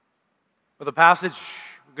Well, the passage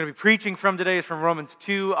we're going to be preaching from today is from Romans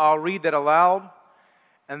 2. I'll read that aloud,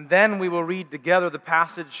 and then we will read together the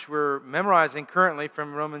passage we're memorizing currently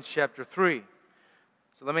from Romans chapter 3.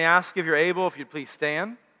 So let me ask, if you're able, if you'd please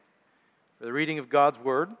stand for the reading of God's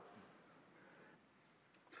Word.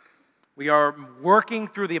 We are working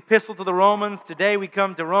through the epistle to the Romans. Today we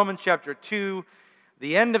come to Romans chapter 2,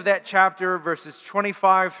 the end of that chapter, verses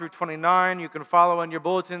 25 through 29. You can follow in your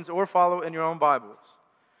bulletins or follow in your own Bibles.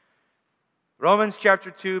 Romans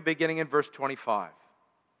chapter 2, beginning in verse 25.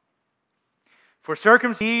 For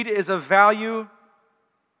circumcision is of value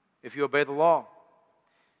if you obey the law.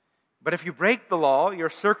 But if you break the law,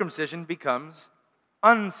 your circumcision becomes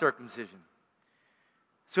uncircumcision.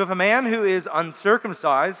 So if a man who is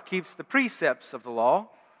uncircumcised keeps the precepts of the law,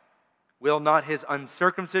 will not his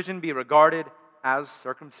uncircumcision be regarded as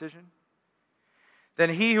circumcision?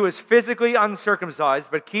 Then he who is physically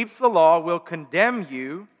uncircumcised but keeps the law will condemn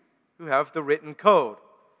you who have the written code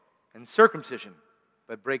and circumcision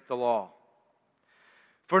but break the law.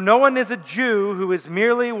 For no one is a Jew who is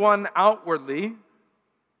merely one outwardly,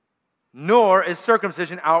 nor is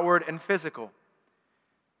circumcision outward and physical.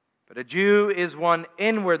 But a Jew is one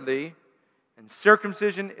inwardly, and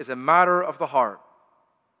circumcision is a matter of the heart,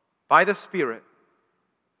 by the Spirit,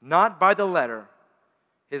 not by the letter.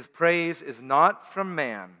 His praise is not from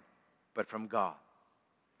man, but from God.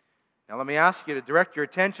 Now let me ask you to direct your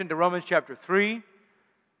attention to Romans chapter 3.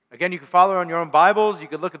 Again, you can follow on your own Bibles. You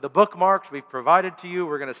can look at the bookmarks we've provided to you.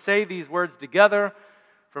 We're going to say these words together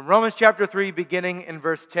from Romans chapter 3, beginning in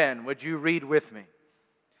verse 10. Would you read with me?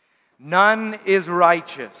 None is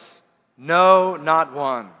righteous, no, not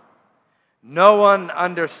one. No one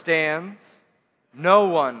understands, no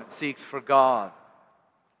one seeks for God.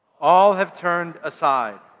 All have turned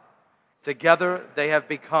aside. Together they have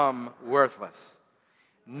become worthless.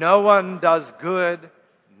 No one does good,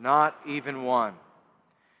 not even one.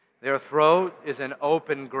 Their throat is an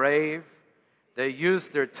open grave. They use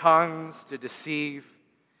their tongues to deceive.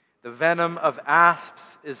 The venom of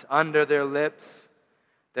asps is under their lips.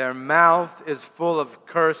 Their mouth is full of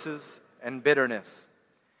curses and bitterness.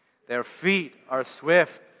 Their feet are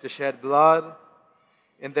swift to shed blood.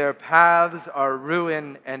 In their paths are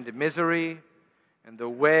ruin and misery, and the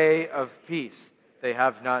way of peace they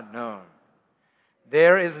have not known.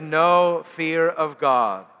 There is no fear of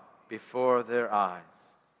God before their eyes.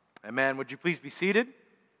 Amen. Would you please be seated?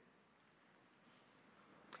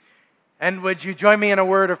 And would you join me in a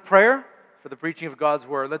word of prayer for the preaching of God's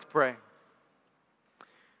Word? Let's pray.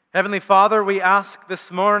 Heavenly Father, we ask this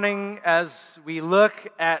morning as we look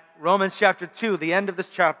at Romans chapter 2, the end of this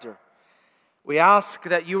chapter, we ask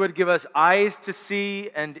that you would give us eyes to see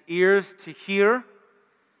and ears to hear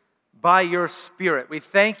by your Spirit. We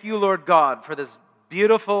thank you, Lord God, for this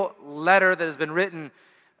beautiful letter that has been written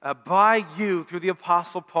by you through the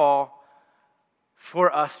Apostle Paul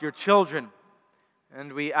for us, your children.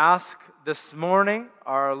 And we ask this morning,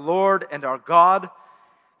 our Lord and our God,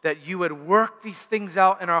 that you would work these things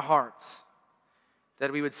out in our hearts,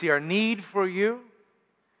 that we would see our need for you,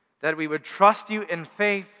 that we would trust you in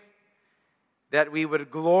faith, that we would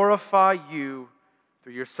glorify you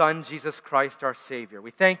through your Son, Jesus Christ, our Savior.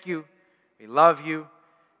 We thank you, we love you,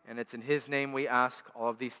 and it's in His name we ask all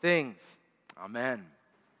of these things. Amen.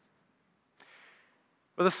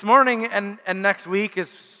 Well, this morning and next week,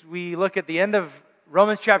 as we look at the end of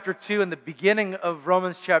Romans chapter 2 and the beginning of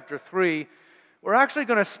Romans chapter 3, we're actually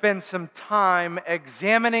going to spend some time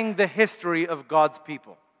examining the history of God's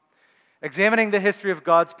people. Examining the history of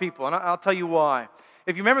God's people, and I'll tell you why.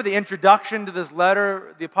 If you remember the introduction to this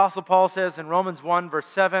letter, the Apostle Paul says in Romans 1, verse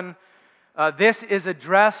 7, this is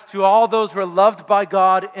addressed to all those who are loved by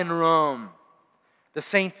God in Rome, the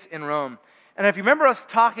saints in Rome. And if you remember us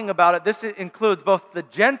talking about it, this includes both the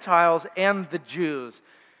Gentiles and the Jews.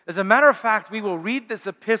 As a matter of fact, we will read this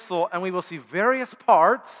epistle and we will see various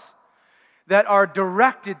parts that are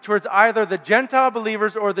directed towards either the Gentile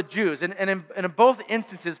believers or the Jews. And in both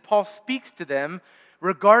instances, Paul speaks to them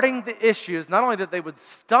regarding the issues, not only that they would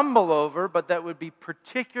stumble over, but that would be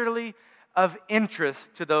particularly of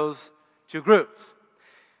interest to those two groups.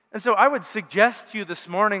 And so I would suggest to you this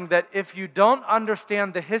morning that if you don't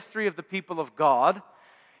understand the history of the people of God,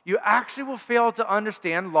 you actually will fail to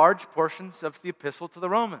understand large portions of the epistle to the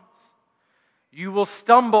Romans. You will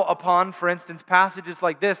stumble upon, for instance, passages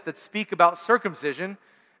like this that speak about circumcision,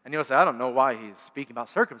 and you'll say, I don't know why he's speaking about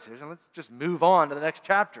circumcision. Let's just move on to the next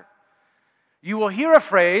chapter. You will hear a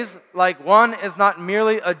phrase like, one is not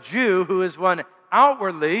merely a Jew who is one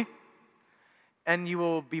outwardly, and you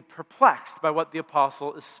will be perplexed by what the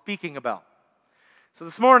apostle is speaking about. So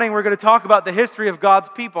this morning we're going to talk about the history of God's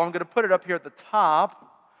people. I'm going to put it up here at the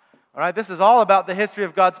top. All right, this is all about the history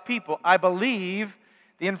of God's people. I believe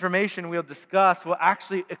the information we'll discuss will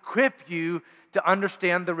actually equip you to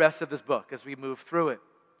understand the rest of this book as we move through it.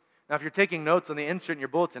 Now, if you're taking notes on the insert in your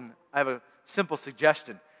bulletin, I have a simple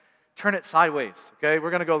suggestion. Turn it sideways, okay? We're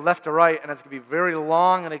going to go left to right, and it's going to be very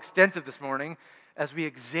long and extensive this morning as we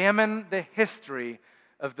examine the history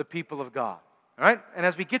of the people of God. All right? And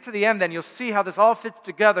as we get to the end, then you'll see how this all fits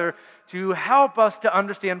together to help us to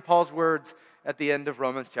understand Paul's words at the end of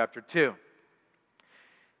Romans chapter 2.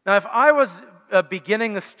 Now, if I was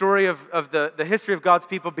beginning the story of the history of God's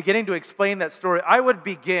people, beginning to explain that story, I would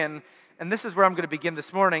begin, and this is where I'm going to begin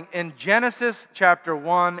this morning, in Genesis chapter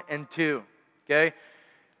 1 and 2. Okay?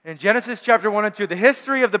 In Genesis chapter 1 and 2, the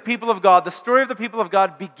history of the people of God, the story of the people of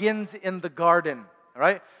God begins in the garden. All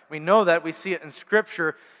right? We know that. We see it in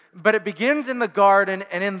Scripture. But it begins in the garden,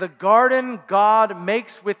 and in the garden, God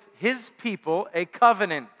makes with His people a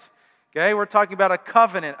covenant. Okay? We're talking about a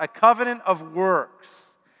covenant of works.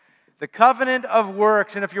 The covenant of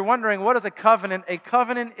works. And if you're wondering, what is a covenant? A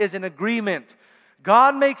covenant is an agreement.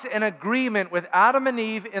 God makes an agreement with Adam and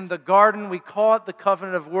Eve in the garden. We call it the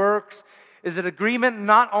covenant of works. Is an agreement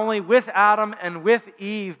not only with Adam and with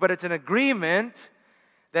Eve, but it's an agreement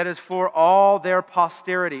that is for all their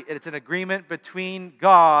posterity. It's an agreement between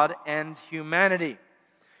God and humanity.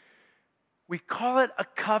 We call it a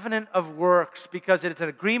covenant of works because it's an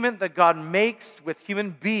agreement that God makes with human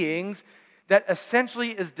beings that essentially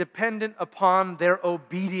is dependent upon their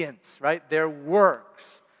obedience, right? Their works.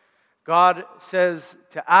 God says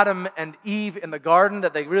to Adam and Eve in the garden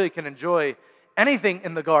that they really can enjoy anything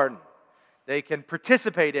in the garden. They can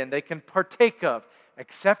participate in, they can partake of,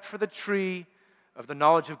 except for the tree of the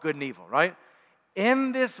knowledge of good and evil, right?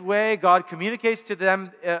 In this way, God communicates to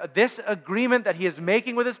them this agreement that He is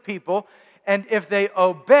making with His people, and if they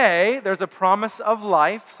obey, there's a promise of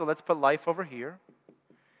life. So let's put life over here.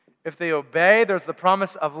 If they obey, there's the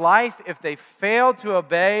promise of life. If they fail to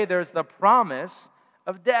obey, there's the promise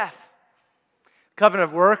of death. Covenant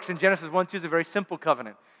of works in Genesis 1:2 is a very simple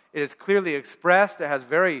covenant. It is clearly expressed. It has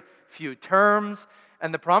very few terms.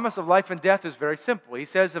 And the promise of life and death is very simple. He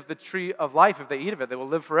says of the tree of life, if they eat of it, they will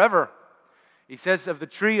live forever. He says of the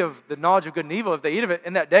tree of the knowledge of good and evil, if they eat of it,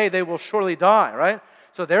 in that day they will surely die, right?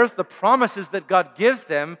 So there's the promises that God gives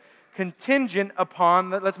them contingent upon,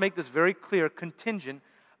 let's make this very clear, contingent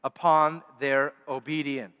upon their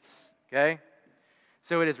obedience, okay?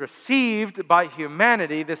 So it is received by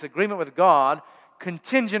humanity, this agreement with God,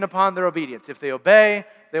 contingent upon their obedience. If they obey,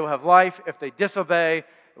 they will have life. If they disobey,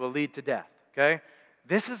 it will lead to death, okay?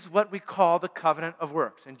 This is what we call the covenant of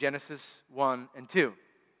works in Genesis 1 and 2.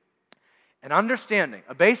 An understanding,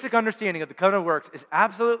 a basic understanding of the covenant of works is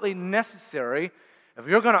absolutely necessary if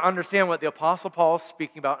you're going to understand what the Apostle Paul is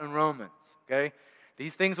speaking about in Romans, okay?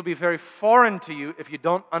 These things will be very foreign to you if you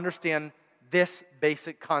don't understand this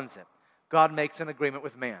basic concept. God makes an agreement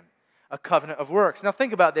with man, a covenant of works. Now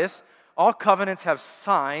think about this. All covenants have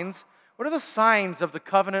signs. What are the signs of the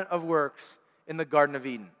covenant of works in the Garden of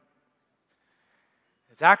Eden?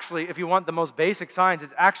 It's actually, if you want the most basic signs,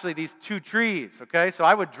 it's actually these two trees, okay? So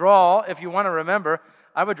I would draw, if you want to remember,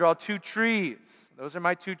 I would draw two trees. Those are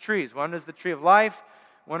my two trees. One is the tree of life.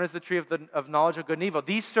 One is the tree of knowledge of good and evil.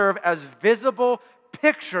 These serve as visible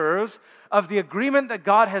pictures of the agreement that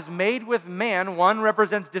God has made with man. One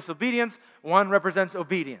represents disobedience. One represents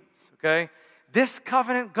obedience, okay? This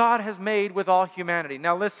covenant God has made with all humanity.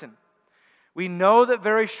 Now listen. We know that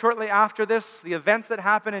very shortly after this, the events that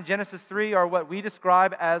happen in Genesis 3 are what we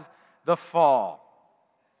describe as the fall.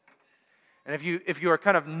 And if you are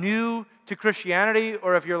kind of new to Christianity,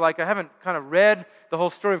 or if you're like, I haven't kind of read the whole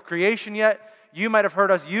story of creation yet, you might have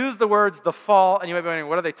heard us use the words the fall, and you might be wondering,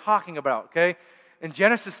 what are they talking about, okay? In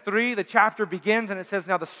Genesis 3, the chapter begins, and it says,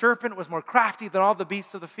 now the serpent was more crafty than all the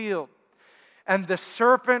beasts of the field. And the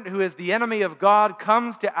serpent, who is the enemy of God,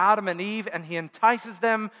 comes to Adam and Eve, and he entices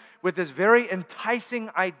them with this very enticing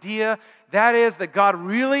idea. That is, that God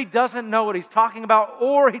really doesn't know what He's talking about,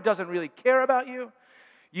 or He doesn't really care about you.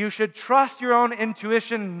 You should trust your own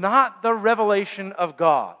intuition, not the revelation of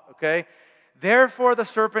God, okay? Therefore, the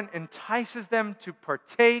serpent entices them to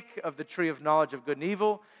partake of the tree of knowledge of good and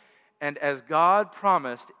evil. And as God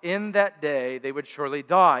promised, in that day they would surely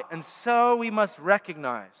die. And so we must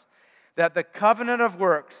recognize that the covenant of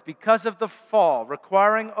works, because of the fall,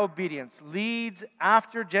 requiring obedience, leads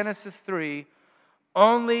after Genesis 3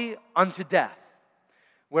 only unto death.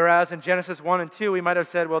 Whereas in Genesis 1 and 2, we might have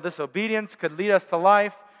said, well, this obedience could lead us to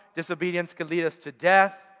life, disobedience could lead us to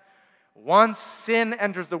death. Once sin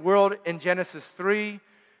enters the world in Genesis 3,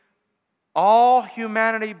 all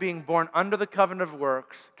humanity being born under the covenant of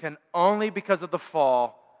works can only, because of the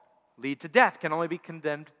fall, lead to death, can only be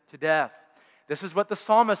condemned to death. This is what the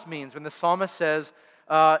psalmist means when the psalmist says,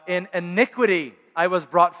 in iniquity I was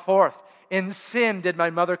brought forth, in sin did my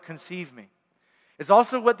mother conceive me. It's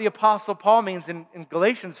also what the Apostle Paul means in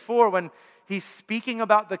Galatians 4 when he's speaking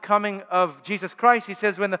about the coming of Jesus Christ. He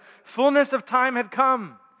says, when the fullness of time had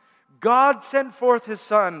come, God sent forth his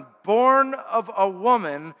Son, born of a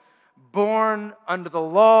woman, born under the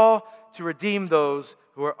law, to redeem those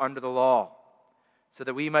who are under the law, so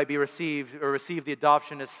that we might be receive the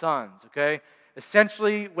adoption as sons, okay?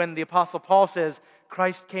 Essentially, when the Apostle Paul says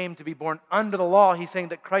Christ came to be born under the law, he's saying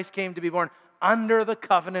that Christ came to be born under the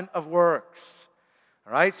covenant of works.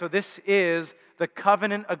 All right, so this is the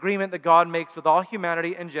covenant agreement that God makes with all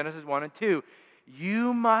humanity in Genesis 1 and 2.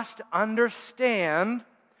 You must understand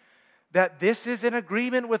that this is an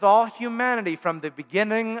agreement with all humanity from the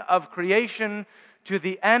beginning of creation to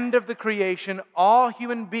the end of the creation. All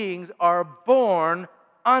human beings are born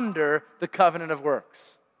under the covenant of works.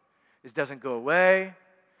 This doesn't go away.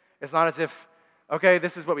 It's not as if, okay,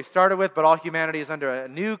 this is what we started with, but all humanity is under a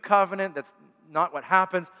new covenant. That's not what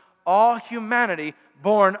happens. All humanity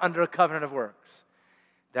born under a covenant of works.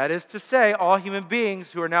 That is to say, all human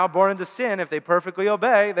beings who are now born into sin, if they perfectly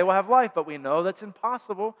obey, they will have life. But we know that's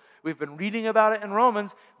impossible. We've been reading about it in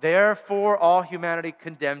Romans. Therefore, all humanity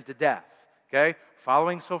condemned to death. Okay?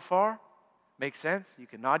 Following so far? Makes sense? You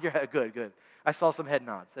can nod your head. Good, good. I saw some head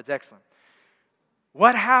nods. That's excellent.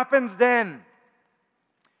 What happens then?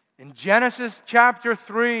 In Genesis chapter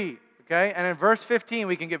 3, okay, and in verse 15,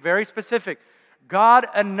 we can get very specific. God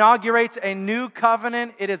inaugurates a new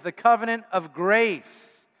covenant. It is the covenant of grace.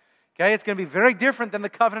 Okay, it's going to be very different than the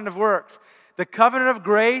covenant of works. The covenant of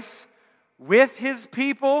grace with his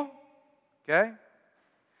people, okay,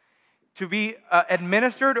 to be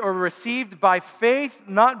administered or received by faith,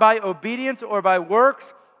 not by obedience or by works,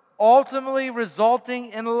 ultimately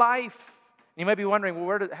resulting in life. You might be wondering,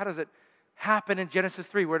 well, how does it happen in Genesis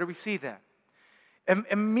 3? Where do we see that?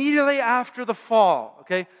 Immediately after the fall,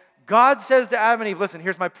 okay, God says to Adam and Eve, listen,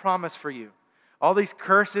 here's my promise for you. All these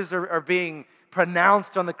curses are being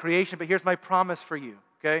pronounced on the creation, but here's my promise for you,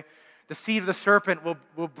 okay? The seed of the serpent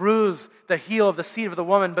will bruise the heel of the seed of the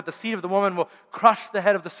woman, but the seed of the woman will crush the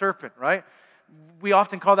head of the serpent, right? We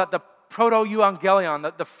often call that the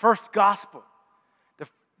proto-euangelion, the first gospel, the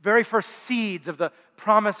very first seeds of the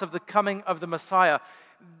promise of the coming of the Messiah.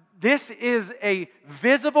 This is a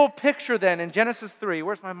visible picture then in Genesis 3.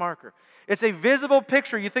 Where's my marker? It's a visible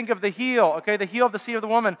picture. You think of the heel, okay? The heel of the seed of the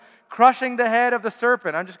woman crushing the head of the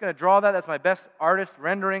serpent. I'm just going to draw that. That's my best artist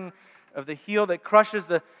rendering of the heel that crushes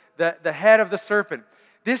the head of the serpent.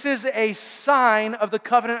 This is a sign of the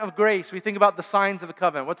covenant of grace. We think about the signs of a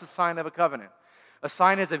covenant. What's a sign of a covenant? A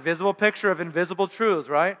sign is a visible picture of invisible truths,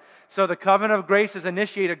 right? So the covenant of grace is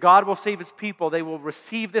initiated. God will save his people. They will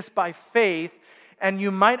receive this by faith. And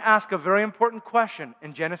you might ask a very important question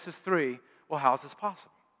in Genesis 3. Well, how is this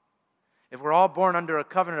possible? If we're all born under a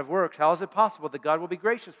covenant of works, how is it possible that God will be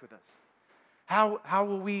gracious with us? How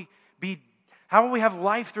will we have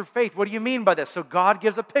life through faith? What do you mean by this? So God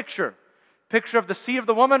gives a picture of the seed of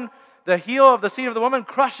the woman, the heel of the seed of the woman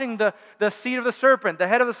crushing the seed of the serpent, the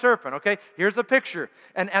head of the serpent, okay? Here's a picture.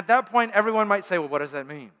 And at that point, everyone might say, well, what does that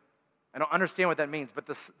mean? I don't understand what that means, but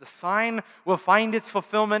the sign will find its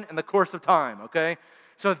fulfillment in the course of time, okay?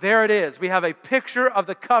 So there it is. We have a picture of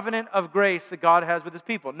the covenant of grace that God has with his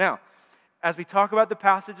people. Now, as we talk about the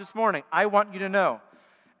passage this morning, I want you to know,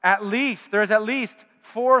 there's at least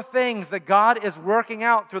 4 things that God is working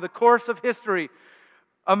out through the course of history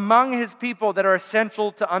among his people that are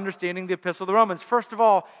essential to understanding the Epistle of the Romans. First of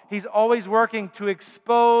all, he's always working to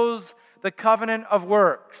expose the covenant of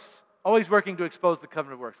works. Always working to expose the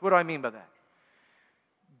covenant of works. What do I mean by that?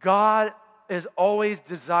 God is always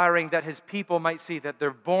desiring that his people might see that they're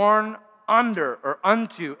born under or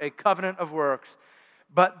unto a covenant of works,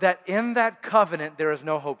 but that in that covenant there is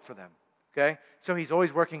no hope for them. Okay? So he's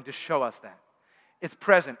always working to show us that. It's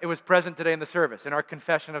present. It was present today in the service, in our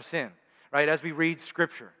confession of sin, right? As we read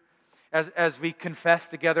Scripture, as we confess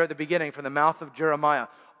together at the beginning from the mouth of Jeremiah.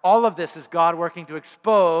 All of this is God working to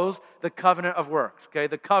expose the covenant of works, okay?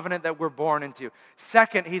 The covenant that we're born into.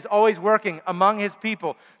 Second, he's always working among his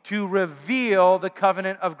people to reveal the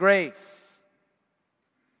covenant of grace.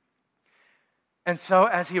 And so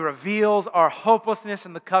as he reveals our hopelessness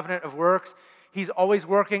in the covenant of works, he's always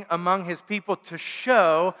working among his people to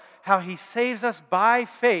show how he saves us by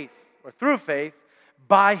faith, or through faith,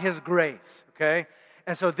 by his grace, okay?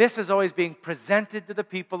 And so this is always being presented to the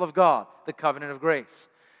people of God, the covenant of grace.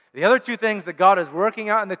 The other 2 things that God is working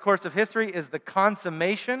out in the course of history is the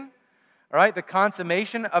consummation, all right? The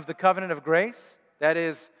consummation of the covenant of grace. That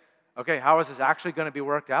is, okay, how is this actually going to be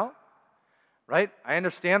worked out? right? I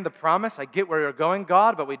understand the promise. I get where you're going,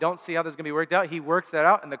 God, but we don't see how this is going to be worked out. He works that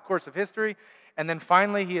out in the course of history. And then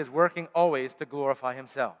finally, he is working always to glorify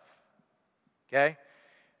himself. Okay?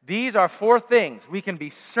 These are 4 things we can be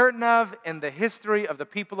certain of in the history of the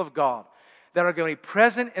people of God that are going to be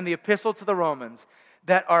present in the epistle to the Romans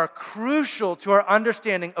that are crucial to our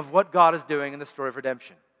understanding of what God is doing in the story of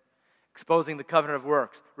redemption. Exposing the covenant of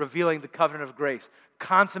works, revealing the covenant of grace,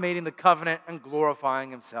 consummating the covenant, and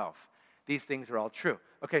glorifying himself. These things are all true.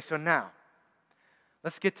 Okay, so now,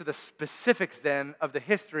 let's get to the specifics then of the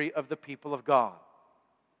history of the people of God.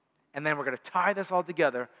 And then we're going to tie this all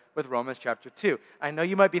together with Romans chapter 2. I know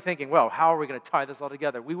you might be thinking, well, how are we going to tie this all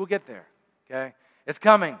together? We will get there, okay? It's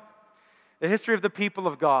coming. The history of the people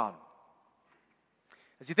of God.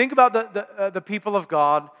 As you think about the people of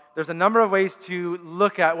God, there's a number of ways to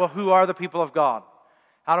look at, well, who are the people of God?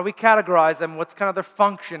 How do we categorize them? What's kind of their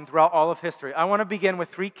function throughout all of history? I want to begin with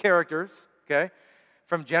 3 characters, okay?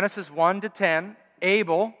 From Genesis 1 to 10,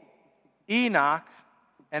 Abel, Enoch,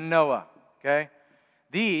 and Noah, okay?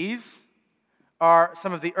 These are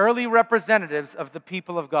some of the early representatives of the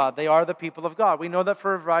people of God. They are the people of God. We know that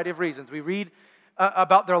for a variety of reasons. We read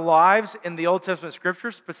about their lives in the Old Testament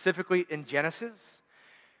Scriptures, specifically in Genesis.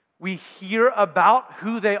 We hear about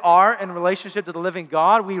who they are in relationship to the living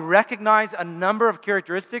God. We recognize a number of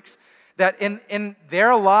characteristics that in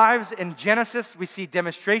their lives in Genesis, we see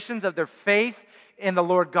demonstrations of their faith in the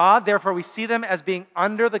Lord God. Therefore, we see them as being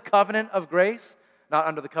under the covenant of grace, not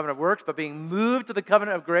under the covenant of works, but being moved to the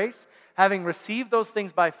covenant of grace, having received those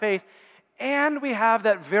things by faith. And we have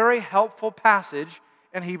that very helpful passage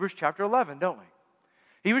in Hebrews chapter 11, don't we?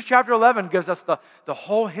 Hebrews chapter 11 gives us the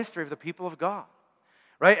whole history of the people of God.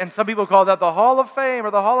 Right? And some people call that the Hall of Fame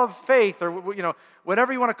or the Hall of Faith or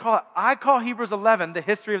whatever you want to call it. I call Hebrews 11 the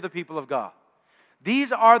history of the people of God.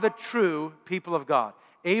 These are the true people of God.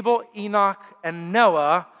 Abel, Enoch, and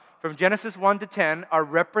Noah from Genesis 1 to 10 are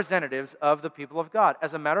representatives of the people of God.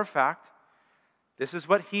 As a matter of fact, this is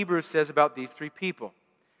what Hebrews says about these 3 people.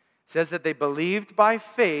 It says that they believed by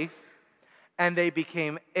faith and they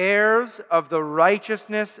became heirs of the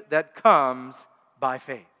righteousness that comes by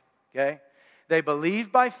faith. Okay? They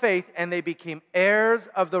believed by faith, and they became heirs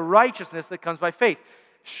of the righteousness that comes by faith.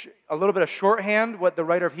 A little bit of shorthand, what the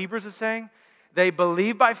writer of Hebrews is saying. They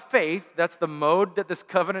believed by faith, that's the mode that this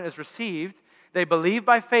covenant is received. They believed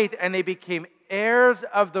by faith, and they became heirs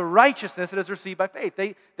of the righteousness that is received by faith.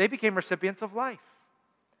 They became recipients of life.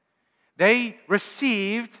 They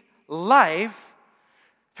received life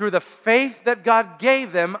through the faith that God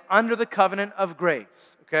gave them under the covenant of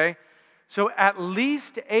grace, okay? So at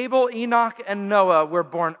least Abel, Enoch, and Noah were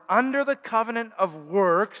born under the covenant of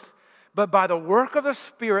works, but by the work of the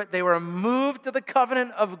Spirit, they were moved to the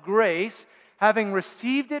covenant of grace, having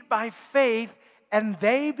received it by faith, and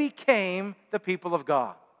they became the people of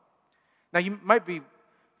God. Now you might be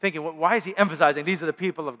thinking, well, why is he emphasizing these are the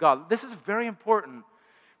people of God? This is very important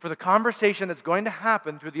for the conversation that's going to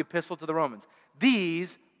happen through the epistle to the Romans.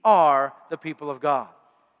 These are the people of God.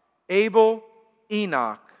 Abel,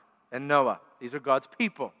 Enoch, and Noah. These are God's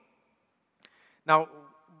people. Now,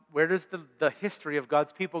 where does the history of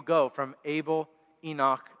God's people go from Abel,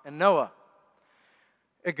 Enoch, and Noah?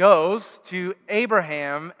 It goes to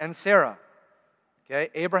Abraham and Sarah. Okay,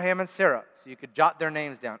 Abraham and Sarah. So you could jot their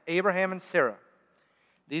names down. Abraham and Sarah.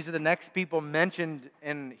 These are the next people mentioned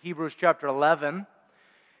in Hebrews chapter 11.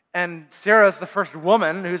 And Sarah is the first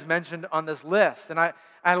woman who's mentioned on this list. And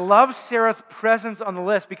I love Sarah's presence on the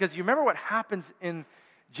list because you remember what happens in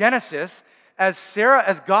Genesis, as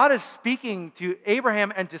God is speaking to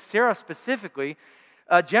Abraham and to Sarah specifically,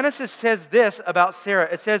 Genesis says this about Sarah.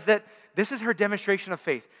 It says that this is her demonstration of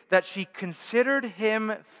faith, that she considered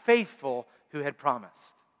him faithful who had promised.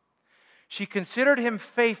 She considered him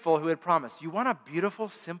faithful who had promised. You want a beautiful,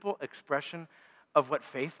 simple expression of what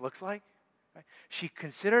faith looks like? Right? She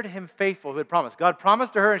considered him faithful who had promised. God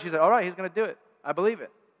promised to her and she said, all right, he's going to do it. I believe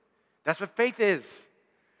it. That's what faith is.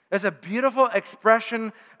 It's a beautiful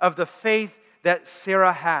expression of the faith that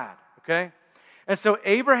Sarah had, okay? And so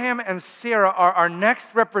Abraham and Sarah are our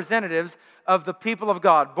next representatives of the people of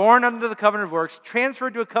God, born under the covenant of works,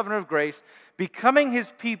 transferred to a covenant of grace, becoming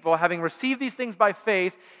his people, having received these things by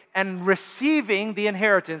faith, and receiving the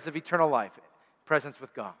inheritance of eternal life, presence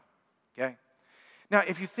with God, okay? Now,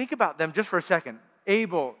 if you think about them just for a second,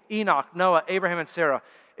 Abel, Enoch, Noah, Abraham, and Sarah,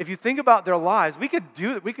 if you think about their lives, we could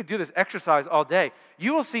do this exercise all day.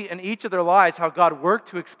 You will see in each of their lives how God worked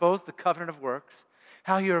to expose the covenant of works,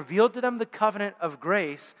 how he revealed to them the covenant of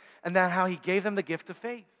grace, and then how he gave them the gift of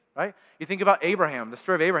faith, right? You think about Abraham, the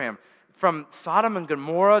story of Abraham. from Sodom and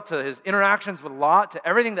Gomorrah to his interactions with Lot to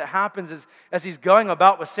everything that happens as he's going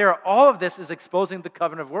about with Sarah, all of this is exposing the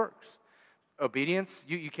covenant of works. Obedience,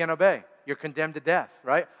 you can't obey. You're condemned to death,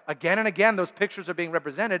 right? Again and again, those pictures are being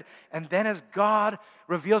represented. And then as God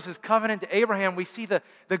reveals his covenant to Abraham, we see the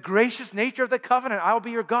gracious nature of the covenant. I will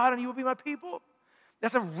be your God and you will be my people.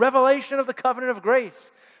 That's a revelation of the covenant of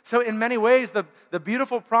grace. So in many ways, the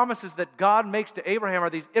beautiful promises that God makes to Abraham are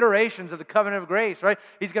these iterations of the covenant of grace, right?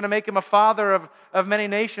 He's going to make him a father of many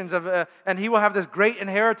nations, and he will have this great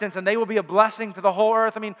inheritance, and they will be a blessing to the whole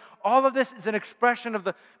earth. I mean, all of this is an expression of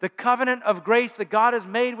the covenant of grace that God has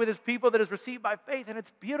made with his people that is received by faith, and it's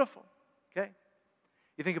beautiful, okay?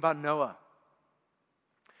 You think about Noah.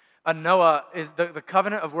 Noah is the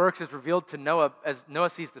covenant of works is revealed to Noah as Noah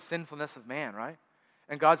sees the sinfulness of man, right?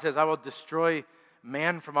 And God says, I will destroy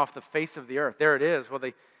man from off the face of the earth. There it is. Well,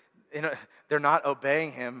 they're not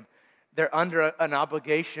obeying him. They're under an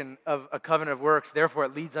obligation of a covenant of works. Therefore,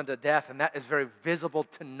 it leads unto death. And that is very visible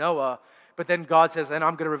to Noah. But then God says, and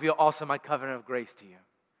I'm going to reveal also my covenant of grace to you.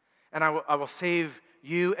 And I will save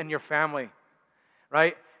you and your family,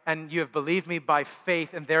 right? And you have believed me by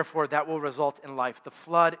faith, and therefore that will result in life. The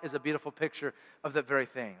flood is a beautiful picture of that very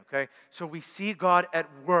thing, okay? So we see God at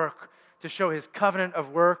work to show his covenant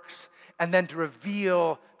of works and then to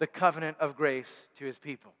reveal the covenant of grace to his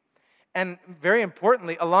people. And very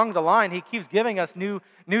importantly, along the line, he keeps giving us new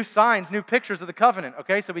signs, new pictures of the covenant,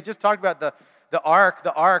 okay? So we just talked about the ark.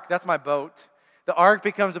 The ark, that's my boat. The ark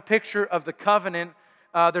becomes a picture of the covenant.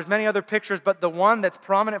 There's many other pictures, but the one that's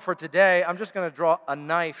prominent for today, I'm just going to draw a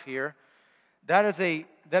knife here. That is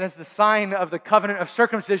the sign of the covenant of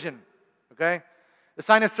circumcision, okay? The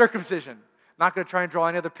sign of circumcision. I'm not going to try and draw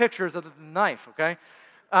any other pictures other than the knife, okay?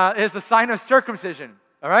 Is the sign of circumcision,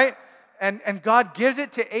 all right? And God gives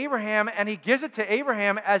it to Abraham, and he gives it to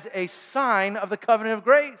Abraham as a sign of the covenant of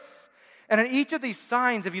grace. And in each of these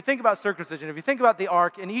signs, if you think about circumcision, if you think about the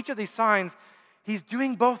ark, in each of these signs, he's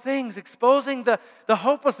doing both things, exposing the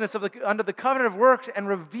hopelessness under the covenant of works and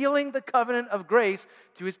revealing the covenant of grace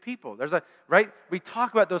to his people. We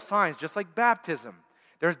talk about those signs just like baptism.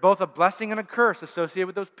 There's both a blessing and a curse associated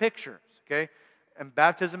with those pictures, okay? And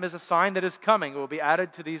baptism is a sign that is coming. It will be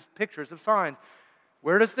added to these pictures of signs.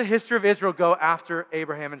 Where does the history of Israel go after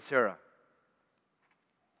Abraham and Sarah?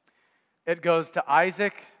 It goes to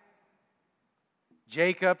Isaac,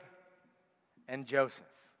 Jacob, and Joseph.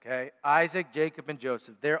 Okay? Isaac, Jacob, and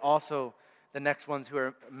Joseph. They're also the next ones who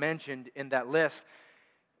are mentioned in that list.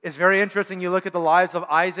 It's very interesting. You look at the lives of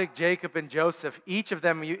Isaac, Jacob, and Joseph. Each of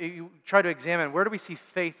them, you try to examine, where do we see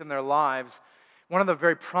faith in their lives? One of the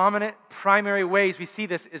very prominent, primary ways we see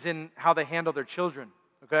this is in how they handle their children,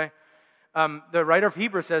 okay? The writer of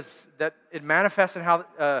Hebrews says that it manifests in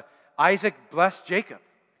how Isaac blessed Jacob,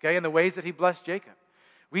 okay, in the ways that he blessed Jacob.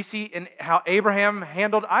 We see in how Abraham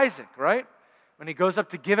handled Isaac, right? When he goes up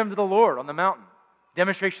to give him to the Lord on the mountain.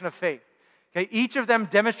 Demonstration of faith. Okay, each of them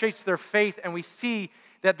demonstrates their faith, and we see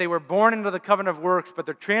that they were born into the covenant of works, but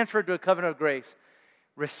they're transferred to a covenant of grace,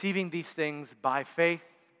 receiving these things by faith,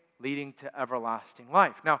 leading to everlasting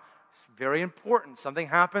life. Now, it's very important. Something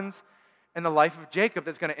happens in the life of Jacob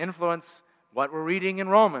that's going to influence what we're reading in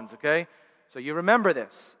Romans, okay? So you remember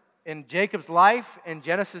this. In Jacob's life, in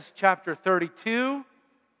Genesis chapter 32,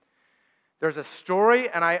 there's a story,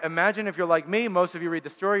 and I imagine if you're like me, most of you read the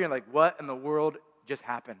story, you're like, what in the world just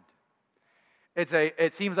happened?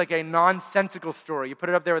 It seems like a nonsensical story. You put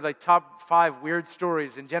it up there with like top 5 weird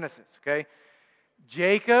stories in Genesis, okay?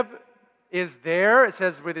 Jacob is there, it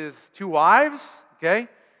says, with his 2 wives, okay?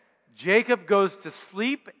 Jacob goes to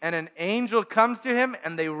sleep, and an angel comes to him,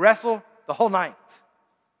 and they wrestle the whole night.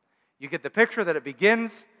 You get the picture that it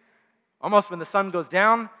begins almost when the sun goes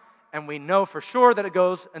down, and we know for sure that it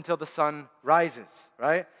goes until the sun rises,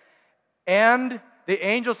 right? And the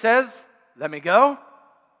angel says, let me go.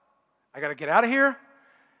 I got to get out of here.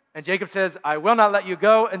 And Jacob says, I will not let you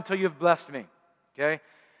go until you've blessed me, okay?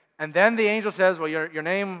 And then the angel says, well, your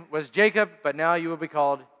name was Jacob, but now you will be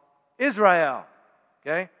called Israel,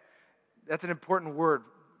 okay? That's an important word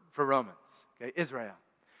for Romans, okay? Israel.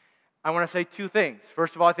 I want to say 2 things.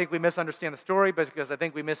 First of all, I think we misunderstand the story because I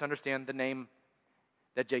think we misunderstand the name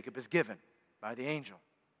that Jacob is given by the angel,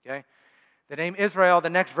 okay? The name Israel, the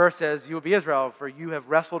next verse says, you will be Israel, for you have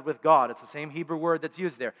wrestled with God. It's the same Hebrew word that's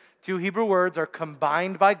used there. 2 Hebrew words are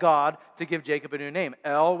combined by God to give Jacob a new name.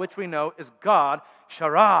 El, which we know is God,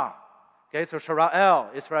 Shara. Okay, so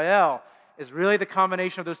Sharael, Israel, is really the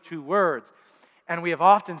combination of those 2 words. And we have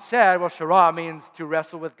often said, well, Shara means to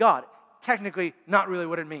wrestle with God. Technically, not really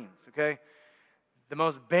what it means, okay? The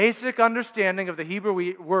most basic understanding of the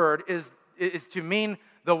Hebrew word is to mean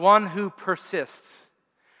the one who persists,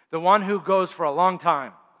 the one who goes for a long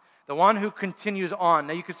time, the one who continues on.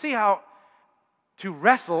 Now you can see how to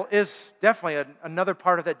wrestle is definitely another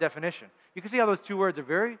part of that definition. You can see how those two words are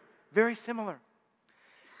very, very similar.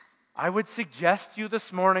 I would suggest to you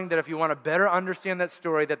this morning that if you want to better understand that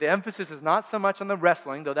story, that the emphasis is not so much on the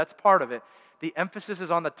wrestling, though that's part of it. The emphasis is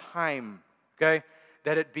on the time, okay?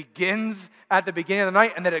 That it begins at the beginning of the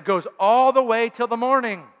night and that it goes all the way till the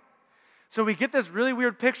morning. So we get this really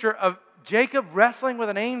weird picture of Jacob wrestling with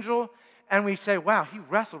an angel, and we say, wow, he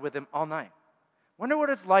wrestled with him all night. Wonder what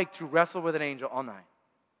it's like to wrestle with an angel all night,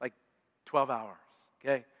 like 12 hours,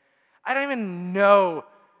 okay? I don't even know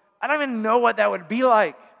what that would be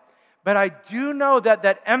like. But I do know that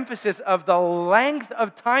that emphasis of the length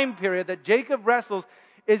of time period that Jacob wrestles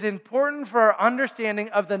is important for our understanding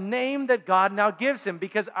of the name that God now gives him.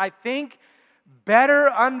 Because I think better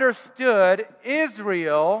understood,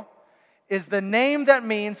 Israel is the name that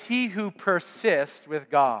means he who persists with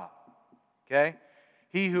God. Okay?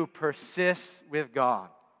 He who persists with God.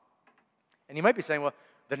 And you might be saying, well,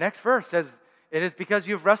 the next verse says, it is because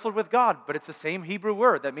you've wrestled with God, but it's the same Hebrew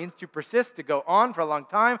word that means to persist, to go on for a long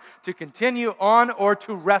time, to continue on, or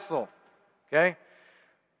to wrestle. Okay?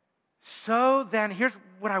 So then, here's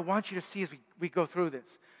what I want you to see as we go through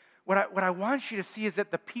this. What I want you to see is that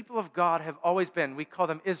the people of God have always been, we call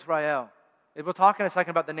them Israel. We'll talk in a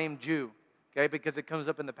second about the name Jew, okay, because it comes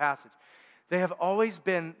up in the passage. They have always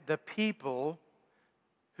been the people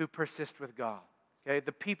who persist with God, okay,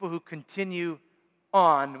 the people who continue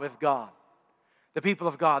on with God. The people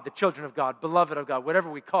of God, the children of God, beloved of God,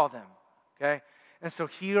 whatever we call them, okay? And so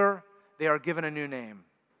here they are given a new name,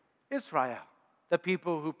 Israel, the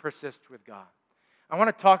people who persist with God. I want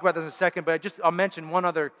to talk about this in a second, but I'll mention one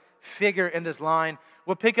other figure in this line.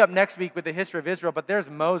 We'll pick up next week with the history of Israel, but there's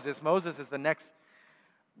Moses. Moses is the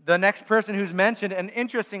next person who's mentioned, and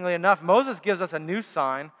interestingly enough, Moses gives us a new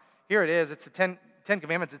sign. Here it is. It's the Ten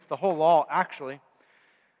Commandments. It's the whole law, actually.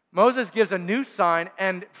 Moses gives a new sign,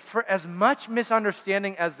 and for as much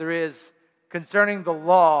misunderstanding as there is concerning the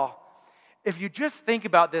law, if you just think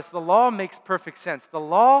about this, the law makes perfect sense. The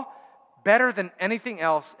law, better than anything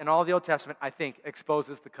else in all the Old Testament, I think,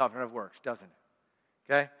 exposes the covenant of works, doesn't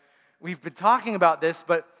it? Okay? We've been talking about this,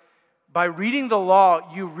 but by reading the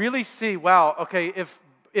law, you really see, wow, okay,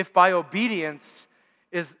 if by obedience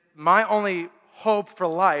is my only hope for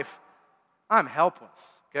life, I'm helpless,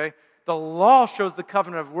 okay? The law shows the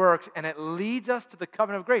covenant of works, and it leads us to the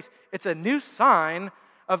covenant of grace. It's a new sign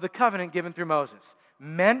of the covenant given through Moses,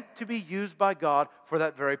 meant to be used by God for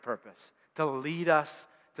that very purpose, to lead us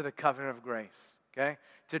to the covenant of grace, okay?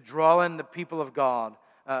 To draw in the people of God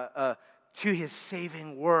to his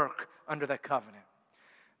saving work under that covenant.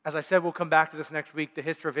 As I said, we'll come back to this next week, the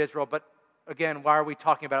history of Israel, but again, why are we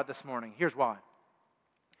talking about it this morning? Here's why.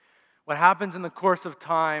 What happens in the course of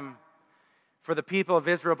time for the people of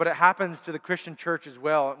Israel, but it happens to the Christian church as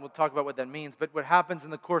well, and we'll talk about what that means, but what happens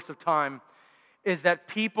in the course of time is that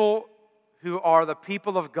people who are the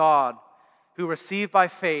people of God, who receive by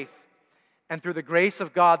faith, and through the grace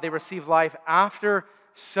of God, they receive life after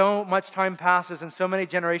so much time passes and so many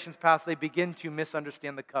generations pass, they begin to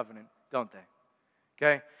misunderstand the covenant, don't they?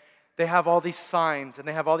 Okay? They have all these signs, and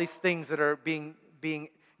they have all these things that are being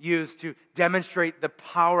used to demonstrate the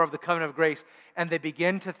power of the covenant of grace, and they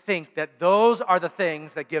begin to think that those are the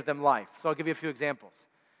things that give them life. So I'll give you a few examples.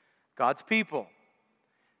 God's people.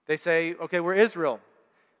 They say, okay, we're Israel.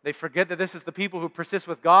 They forget that this is the people who persist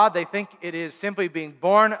with God. They think it is simply being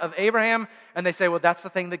born of Abraham, and they say, well, that's the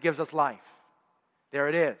thing that gives us life. There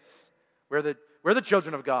it is. We're the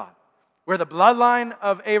children of God. We're the bloodline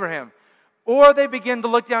of Abraham. Or they begin to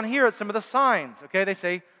look down here at some of the signs. Okay, they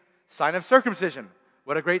say, sign of circumcision.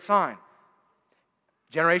 What a great sign.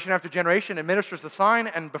 Generation after generation administers the sign,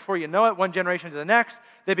 and before you know it, one generation to the next,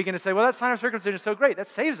 they begin to say, well, that sign of circumcision is so great. That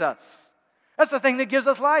saves us. That's the thing that gives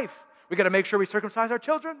us life. We've got to make sure we circumcise our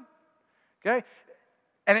children. Okay?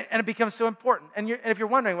 And it becomes so important. And if you're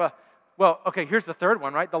wondering, well, okay, here's the third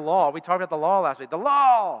one, right? The law. We talked about the law last week. The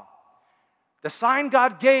law. The sign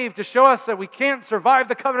God gave to show us that we can't survive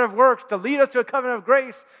the covenant of works, to lead us to a covenant of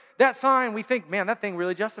grace. That sign, we think, man, that thing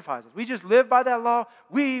really justifies us. We just live by that law,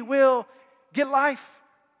 we will get life.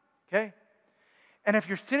 Okay? And if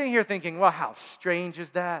you're sitting here thinking, well, how strange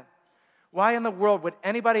is that? Why in the world would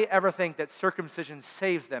anybody ever think that circumcision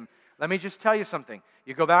saves them? Let me just tell you something.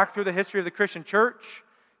 You go back through the history of the Christian church,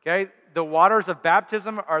 okay? The waters of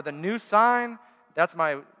baptism are the new sign. That's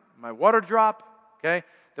my water drop, okay?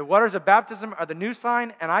 The waters of baptism are the new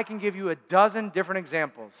sign, and I can give you a dozen different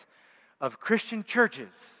examples of Christian churches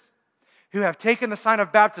who have taken the sign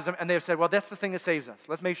of baptism and they have said, well, that's the thing that saves us.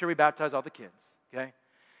 Let's make sure we baptize all the kids, okay?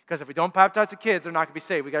 Because if we don't baptize the kids, they're not going to be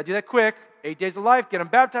saved. We got to do that quick. 8 days of life, get them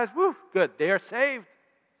baptized. Woo, good. They are saved.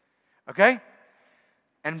 Okay?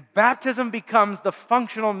 And baptism becomes the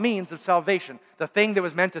functional means of salvation. The thing that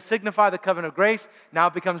was meant to signify the covenant of grace now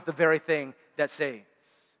becomes the very thing that saves.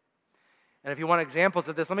 And if you want examples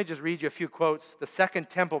of this, let me just read you a few quotes. The Second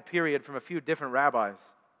Temple period from a few different rabbis.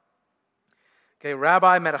 Okay,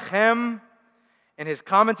 Rabbi Menachem, in his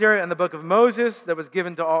commentary on the book of Moses that was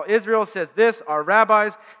given to all Israel, says this: our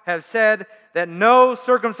rabbis have said that no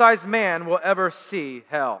circumcised man will ever see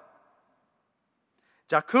hell.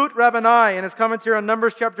 Jakut Rabbani, in his commentary on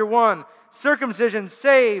Numbers chapter 1, circumcision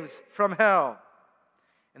saves from hell.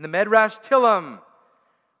 In the Medrash Tillam,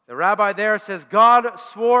 the rabbi there says, God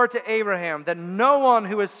swore to Abraham that no one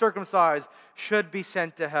who is circumcised should be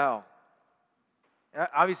sent to hell.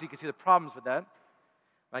 Obviously, you can see the problems with that.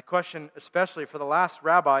 My question, especially for the last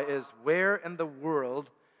rabbi, is where in the world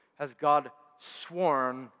has God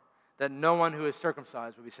sworn that no one who is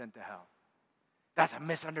circumcised will be sent to hell? That's a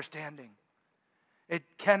misunderstanding. It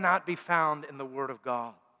cannot be found in the Word of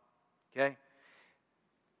God. Okay?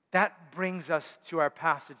 That brings us to our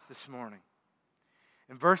passage this morning.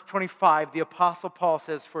 In verse 25, the Apostle Paul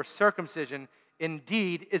says, for circumcision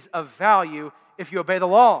indeed is of value if you obey the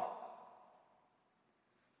law.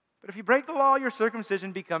 But if you break the law, your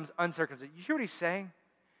circumcision becomes uncircumcision. You hear what he's saying?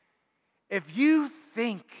 If you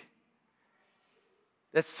think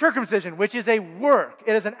that circumcision, which is a work,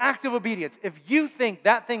 it is an act of obedience, if you think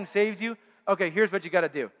that thing saves you, okay, here's what you got to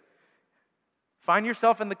do. Find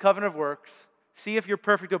yourself in the covenant of works. See if your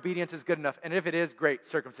perfect obedience is good enough. And if it is, great,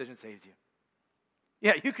 circumcision saves you.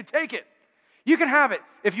 Yeah, you can take it. You can have it.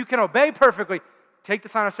 If you can obey perfectly, take the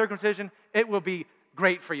sign of circumcision, it will be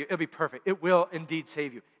great for you. It'll be perfect. It will indeed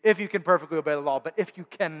save you if you can perfectly obey the law. But if you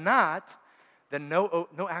cannot, then no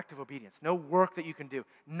act of obedience, no work that you can do,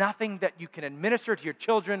 nothing that you can administer to your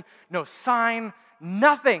children, no sign,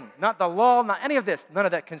 nothing, not the law, not any of this, none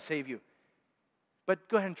of that can save you. But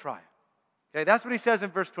go ahead and try it. Okay, that's what he says in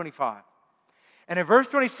verse 25. And in verse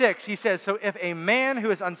 26, he says, so if a man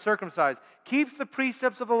who is uncircumcised keeps the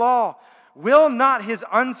precepts of the law, will not his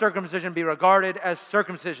uncircumcision be regarded as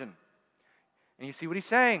circumcision? And you see what he's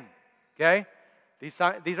saying, okay? These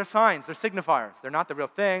are signs, they're signifiers. They're not the real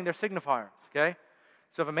thing, they're signifiers, okay?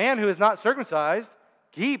 So if a man who is not circumcised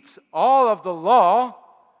keeps all of the law,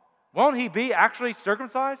 won't he be actually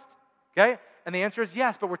circumcised? Okay? And the answer is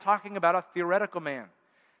yes, but we're talking about a theoretical man.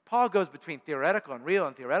 Paul goes between theoretical and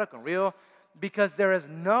real because there is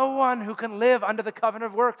no one who can live under the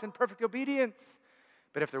covenant of works in perfect obedience.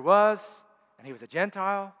 But if there was, and he was a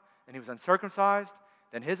Gentile, and he was uncircumcised,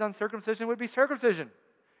 then his uncircumcision would be circumcision.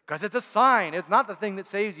 Because it's a sign. It's not the thing that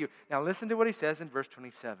saves you. Now listen to what he says in verse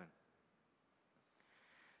 27.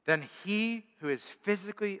 Then he who is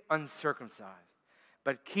physically uncircumcised,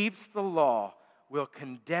 but keeps the law, will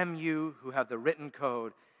condemn you who have the written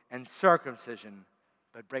code and circumcision,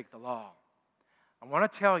 but break the law. I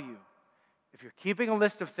want to tell you, if you're keeping a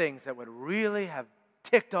list of things that would really have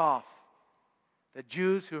ticked off the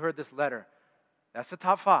Jews who heard this letter, that's the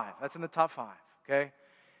top 5. That's in the top 5, okay?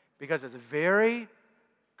 Because it's a very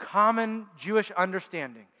common Jewish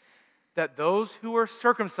understanding that those who were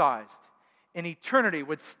circumcised in eternity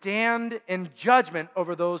would stand in judgment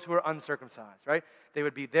over those who are uncircumcised, right? They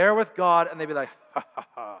would be there with God and they'd be like, ha, ha,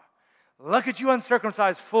 ha. Look at you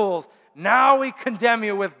uncircumcised fools. Now we condemn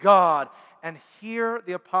you with God. And here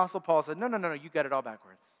the Apostle Paul said, no, you got it all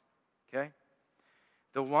backwards, okay?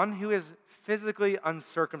 The one who is physically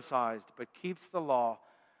uncircumcised but keeps the law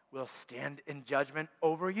will stand in judgment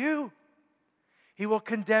over you. He will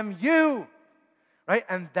condemn you, right?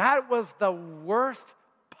 And that was the worst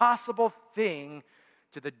possible thing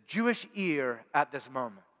to the Jewish ear at this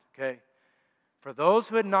moment, okay? For those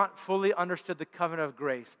who had not fully understood the covenant of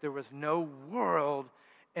grace, there was no world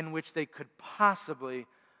in which they could possibly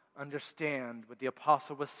understand what the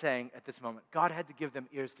apostle was saying at this moment. God had to give them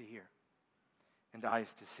ears to hear and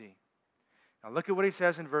eyes to see. Now look at what he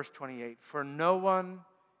says in verse 28. For no one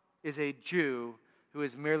is a Jew who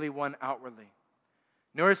is merely one outwardly,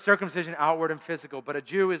 nor is circumcision outward and physical, but a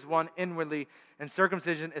Jew is one inwardly, and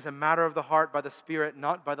circumcision is a matter of the heart by the Spirit,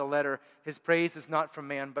 not by the letter. His praise is not from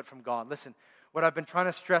man, but from God. Listen, what I've been trying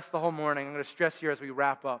to stress the whole morning, I'm going to stress here as we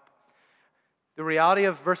wrap up. The reality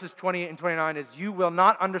of verses 28 and 29 is you will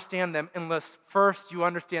not understand them unless first you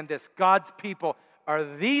understand this. God's people are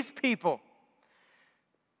these people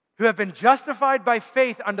who have been justified by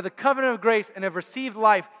faith under the covenant of grace and have received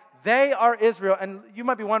life. They are Israel. And you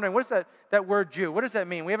might be wondering, what is that word Jew? What does that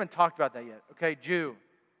mean? We haven't talked about that yet. Okay, Jew.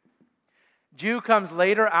 Jew comes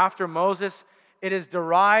later after Moses it is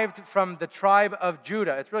derived from the tribe of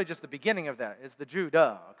Judah. It's really just the beginning of that. It's the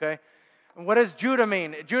Judah, okay? And what does Judah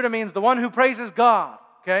mean? Judah means the one who praises God,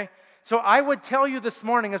 okay? So I would tell you this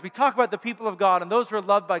morning, as we talk about the people of God and those who are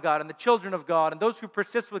loved by God and the children of God and those who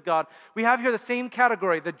persist with God, we have here the same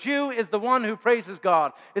category. The Jew is the one who praises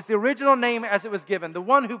God. It's the original name as it was given, the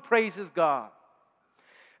one who praises God.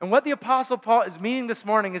 And what the Apostle Paul is meaning this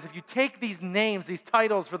morning is if you take these names, these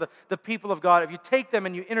titles for the people of God, if you take them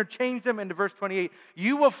and you interchange them into verse 28,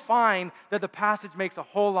 you will find that the passage makes a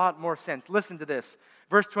whole lot more sense. Listen to this.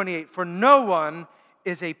 Verse 28, for no one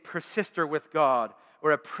is a persister with God, or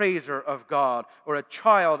a praiser of God, or a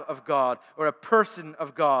child of God, or a person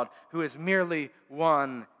of God, who is merely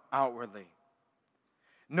one outwardly.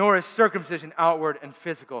 Nor is circumcision outward and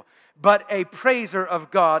physical, but a praiser of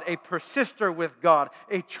God, a persister with God,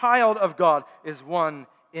 a child of God is one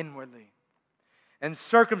inwardly. And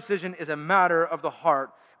circumcision is a matter of the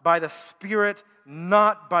heart, by the Spirit,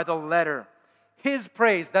 not by the letter. His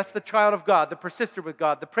praise, that's the child of God, the persister with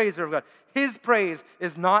God, the praiser of God. His praise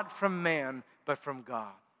is not from man, but from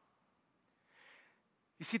God.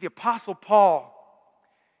 You see, the Apostle Paul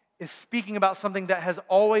is speaking about something that has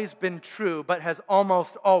always been true, but has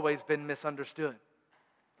almost always been misunderstood.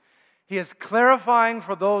 He is clarifying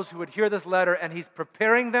for those who would hear this letter, and he's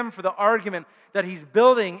preparing them for the argument that he's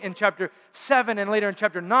building in chapter 7 and later in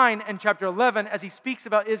chapter 9 and chapter 11 as he speaks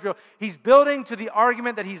about Israel. He's building to the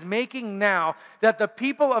argument that he's making now that the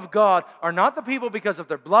people of God are not the people because of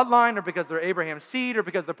their bloodline or because they're Abraham's seed or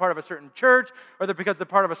because they're part of a certain church or they're because they're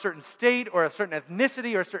part of a certain state or a certain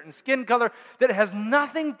ethnicity or a certain skin color, that it has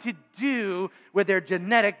nothing to do with their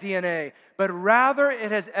genetic DNA, but rather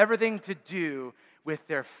it has everything to do with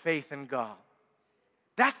their faith in God.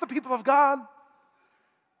 That's the people of God.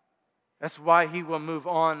 That's why he will move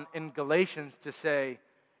on in Galatians to say,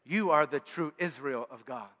 you are the true Israel of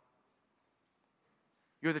God.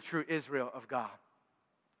 You're the true Israel of God.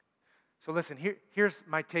 So listen, here's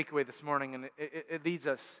my takeaway this morning, and it leads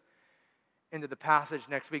us into the passage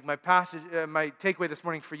next week. My takeaway this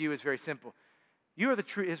morning for you is very simple. You are the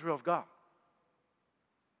true Israel of God.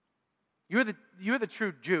 You're the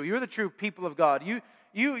true Jew. You're the true people of God.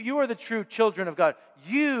 You are the true children of God.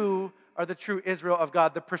 You are the true Israel of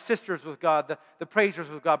God, the persisters with God, the praisers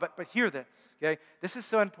with God. But hear this, okay? This is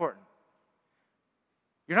so important.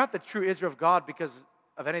 You're not the true Israel of God because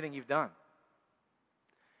of anything you've done.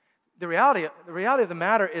 The reality of the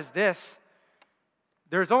matter is this.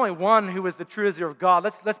 There's only one who is the true Israel of God.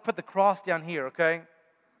 Let's put the cross down here, okay?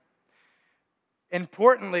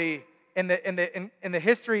 Importantly, in the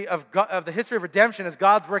history of God, the history of redemption, as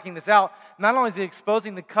God's working this out, not only is He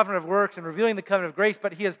exposing the covenant of works and revealing the covenant of grace,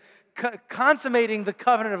 but He is consummating the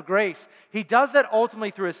covenant of grace. He does that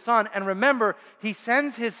ultimately through His Son. And remember, He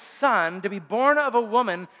sends His Son to be born of a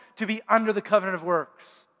woman to be under the covenant of works.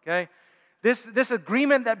 Okay, this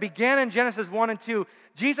agreement that began in Genesis 1 and 2,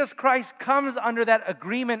 Jesus Christ comes under that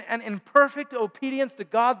agreement, and in perfect obedience to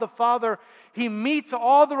God the Father, He meets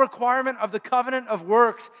all the requirement of the covenant of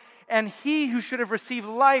works. And he who should have received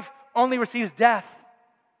life only receives death.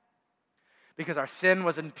 Because our sin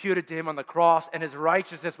was imputed to Him on the cross, and His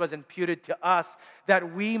righteousness was imputed to us,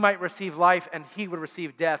 that we might receive life and He would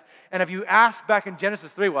receive death. And if you ask back in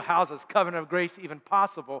Genesis 3, well, how is this covenant of grace even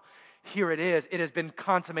possible? Here it is. It has been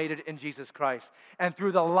consummated in Jesus Christ. And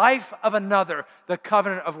through the life of another, the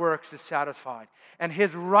covenant of works is satisfied. And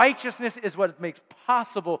His righteousness is what makes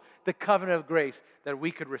possible the covenant of grace, that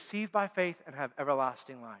we could receive by faith and have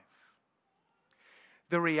everlasting life.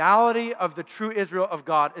 The reality of the true Israel of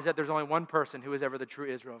God is that there's only one person who is ever the true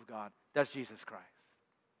Israel of God. That's Jesus Christ.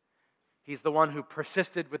 He's the one who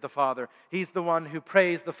persisted with the Father. He's the one who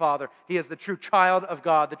praised the Father. He is the true child of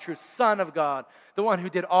God, the true Son of God, the one who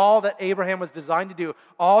did all that Abraham was designed to do,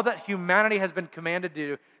 all that humanity has been commanded to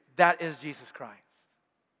do. That is Jesus Christ.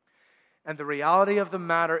 And the reality of the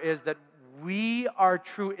matter is that we are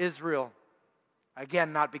true Israel.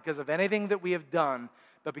 Again, not because of anything that we have done,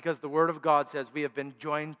 but because the Word of God says we have been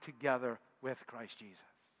joined together with Christ Jesus.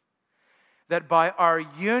 That by our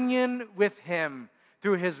union with Him,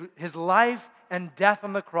 through His life and death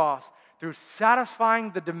on the cross, through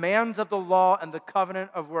satisfying the demands of the law and the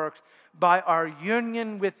covenant of works, by our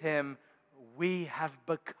union with Him, we have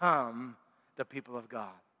become the people of God.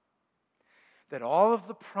 That all of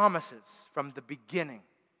the promises from the beginning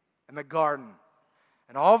in the garden,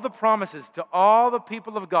 and all of the promises to all the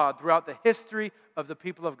people of God throughout the history of the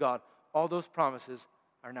people of God, all those promises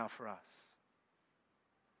are now for us.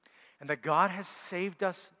 And that God has saved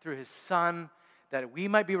us through His Son, that we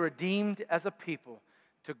might be redeemed as a people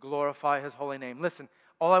to glorify His holy name. Listen,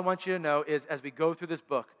 all I want you to know is as we go through this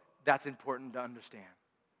book, that's important to understand.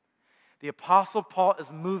 The Apostle Paul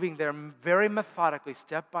is moving there very methodically,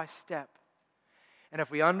 step by step. And if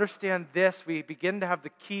we understand this, we begin to have the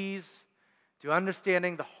keys to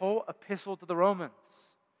understanding the whole epistle to the Romans.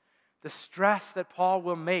 The stress that Paul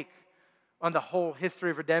will make on the whole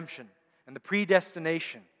history of redemption and the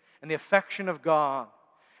predestination and the affection of God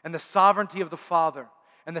and the sovereignty of the Father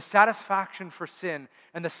and the satisfaction for sin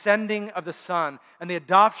and the sending of the Son and the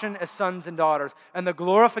adoption as sons and daughters and the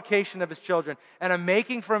glorification of His children and a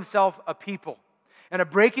making for Himself a people and a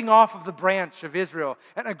breaking off of the branch of Israel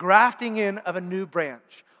and a grafting in of a new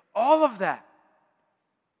branch. All of that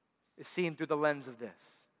is seen through the lens of this,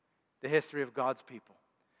 the history of God's people.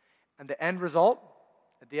 And the end result,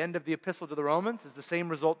 at the end of the epistle to the Romans, is the same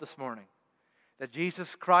result this morning. That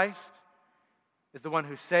Jesus Christ is the one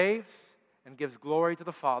who saves and gives glory to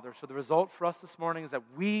the Father. So the result for us this morning is that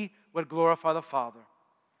we would glorify the Father,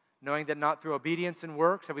 knowing that not through obedience and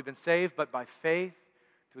works have we been saved, but by faith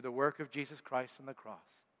through the work of Jesus Christ on the cross.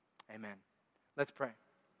 Amen. Let's pray.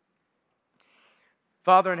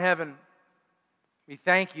 Father in heaven, we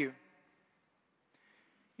thank you.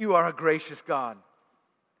 You are a gracious God.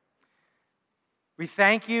 We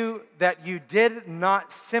thank you that you did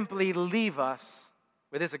not simply leave us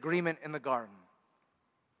with this agreement in the garden.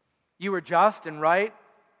 You were just and right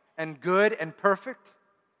and good and perfect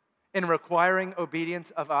in requiring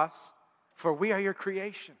obedience of us, for we are your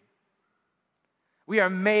creation. We are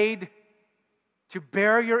made to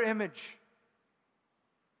bear your image.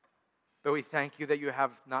 But we thank you that you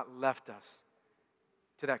have not left us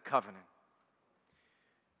to that covenant.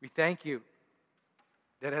 We thank you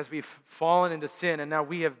that as we've fallen into sin, and now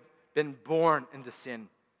we have been born into sin,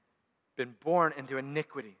 been born into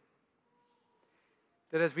iniquity,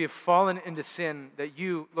 that as we have fallen into sin, that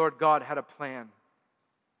you, Lord God, had a plan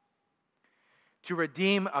to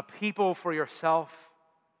redeem a people for yourself,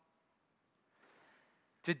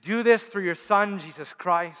 to do this through your Son, Jesus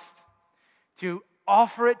Christ, to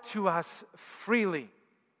offer it to us freely,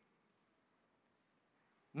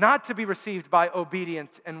 not to be received by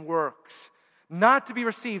obedience and works, not to be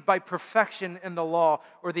received by perfection in the law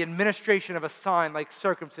or the administration of a sign like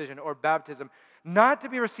circumcision or baptism, not to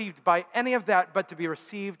be received by any of that, but to be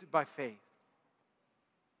received by faith.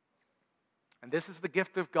 And this is the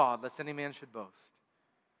gift of God, lest any man should boast.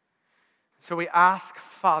 So we ask,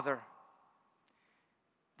 Father,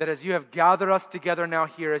 that as you have gathered us together now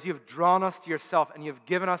here, as you have drawn us to yourself and you have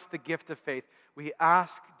given us the gift of faith, we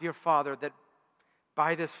ask, dear Father, that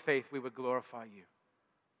by this faith we would glorify you.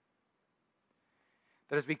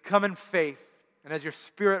 That as we come in faith and as your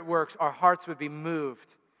Spirit works, our hearts would be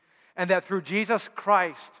moved. And that through Jesus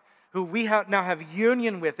Christ, who we now have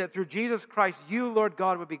union with, that through Jesus Christ, you, Lord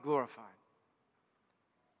God, would be glorified.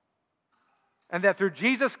 And that through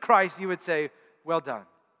Jesus Christ, you would say, well done,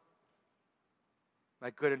 my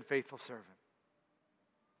good and faithful servant.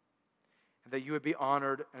 And that you would be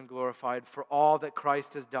honored and glorified for all that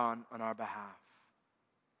Christ has done on our behalf.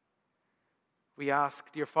 We ask,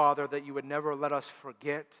 dear Father, that you would never let us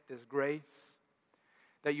forget this grace,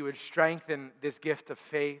 that you would strengthen this gift of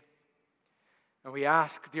faith. And we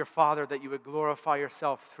ask, dear Father, that you would glorify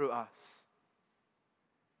yourself through us.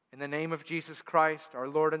 In the name of Jesus Christ, our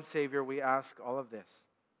Lord and Savior, we ask all of this.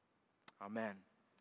 Amen.